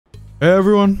Hey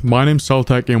everyone, my name's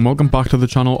Celtech and welcome back to the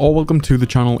channel, or welcome to the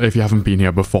channel if you haven't been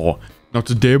here before. Now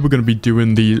today we're going to be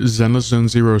doing the Zenless Zone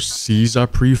Zero Caesar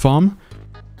pre-farm.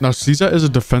 Now Caesar is a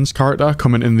defense character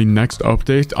coming in the next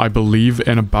update, I believe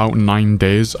in about 9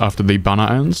 days after the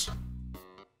banner ends.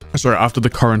 Sorry, after the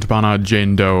current banner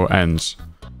Jane Doe ends.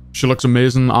 She looks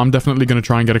amazing, I'm definitely going to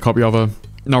try and get a copy of her.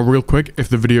 Now real quick, if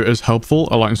the video is helpful,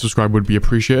 a like and subscribe would be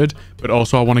appreciated, but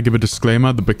also I want to give a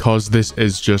disclaimer that because this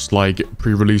is just like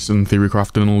pre-release and theory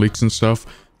crafting and leaks and stuff,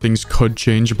 things could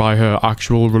change by her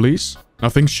actual release. Now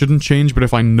things shouldn't change, but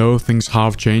if I know things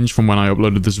have changed from when I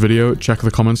uploaded this video, check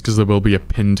the comments because there will be a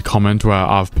pinned comment where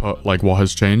I've put like what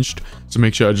has changed, so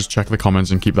make sure to just check the comments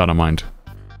and keep that in mind.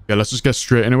 Yeah, let's just get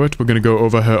straight into it. We're going to go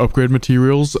over her upgrade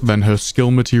materials, then her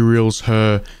skill materials,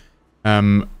 her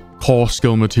core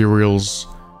skill materials,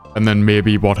 and then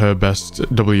maybe what her best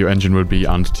W engine would be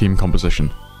and team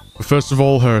composition. But first of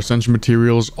all, her ascension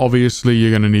materials. Obviously, you're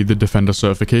going to need the Defender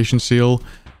certification seal.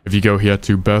 If you go here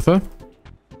to Bertha,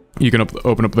 you can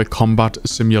open up the combat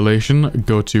simulation,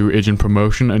 go to agent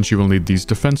promotion, and she will need these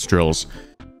defense drills.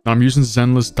 Now, I'm using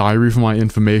Zenless diary for my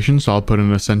information, so I'll put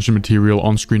an ascension material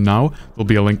on screen now. There'll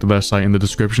be a link to their site in the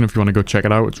description if you want to go check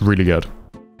it out. It's really good.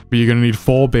 But you're going to need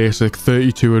 4 basic,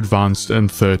 32 advanced, and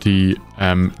 30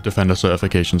 Defender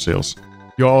certification seals.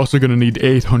 You're also going to need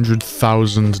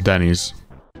 800,000 Dennies.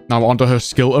 Now onto her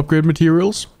skill upgrade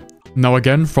materials. Now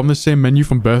again, from the same menu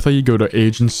from Bertha, you go to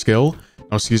Agent Skill.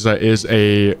 Now Caesar is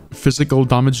a physical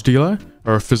damage dealer,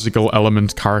 or a physical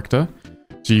element character.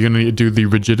 So you're going to need to do the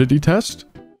rigidity test.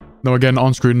 Now again,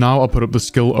 on screen now, I'll put up the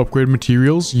skill upgrade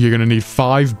materials. You're going to need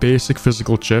 5 basic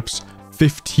physical chips,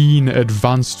 15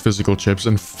 advanced physical chips,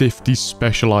 and 50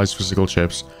 specialized physical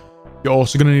chips. You're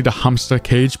also going to need a hamster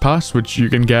cage pass, which you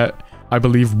can get, I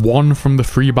believe, 1 from the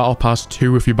free battle pass,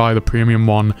 2 if you buy the premium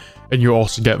one, and you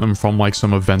also get them from like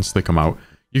some events that come out.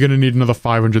 You're going to need another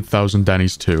 500,000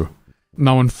 Dennies too.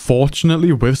 Now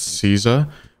unfortunately with Caesar,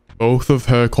 both of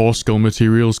her core skill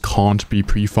materials can't be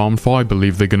pre-farmed for. I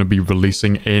believe they're going to be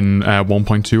releasing in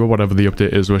 1.2 or whatever the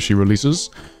update is where she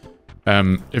releases.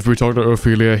 If we talk to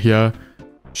Ophelia here,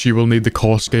 she will need the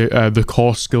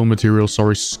core skill material,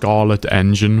 Scarlet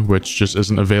Engine, which just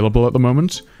isn't available at the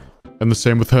moment. And the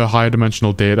same with her higher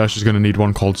dimensional data, she's going to need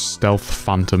one called Stealth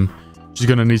Phantom. She's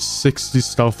going to need 60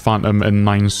 Stealth Phantom and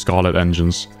 9 Scarlet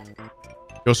Engines.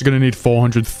 You're also going to need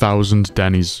 400,000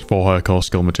 Dennies for her core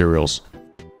skill materials.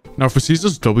 Now for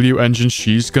Caesar's W engine,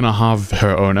 she's going to have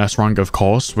her own S rank, of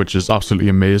course, which is absolutely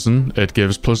amazing. It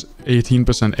gives plus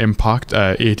 18% impact,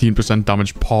 18%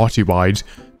 damage party-wide,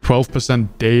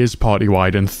 12% days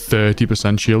party-wide, and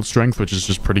 30% shield strength, which is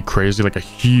just pretty crazy, like a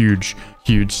huge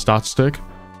stat stick.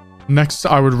 Next,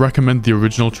 I would recommend the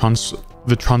original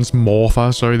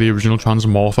Transmorpher.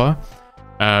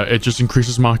 It just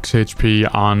increases max HP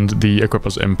and the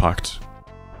equipper's impact.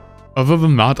 Other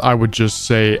than that, I would just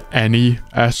say any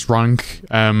S rank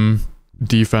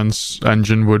defense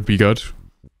engine would be good.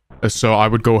 So I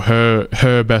would go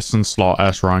her best in slot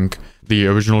S rank, the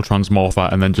original Transmorpher,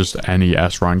 and then just any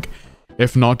S rank.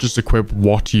 If not, just equip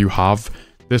what you have.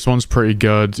 This one's pretty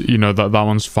good, you know, that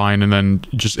one's fine, and then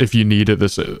just if you need it,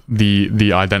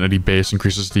 the identity base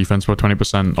increases defense by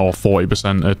 20% or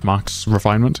 40% at max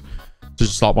refinement. So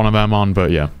just slap one of them on,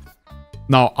 but yeah.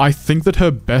 Now, I think that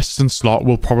her best in slot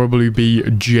will probably be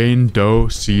Jane Doe,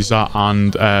 Caesar,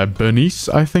 and Bernice.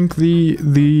 I think the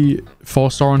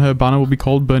 4-star on her banner will be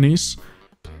called Bernice.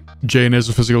 Jane is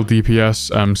a physical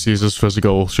DPS, Caesar's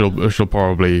physical. She'll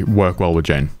probably work well with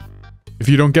Jane. If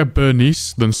you don't get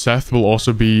Bernice, then Seth will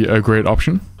also be a great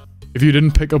option. If you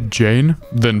didn't pick up Jane,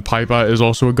 then Piper is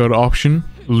also a good option.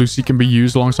 Lucy can be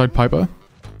used alongside Piper.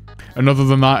 And other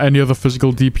than that, any other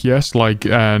physical DPS like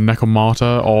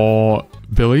Necromata or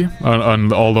Billy,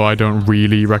 and although I don't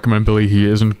really recommend Billy, he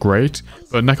isn't great,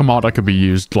 but Necromata could be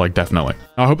used, like, definitely.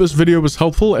 I hope this video was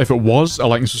helpful. If it was, a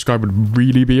like and subscribe would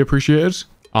really be appreciated,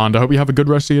 and I hope you have a good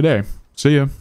rest of your day. See ya.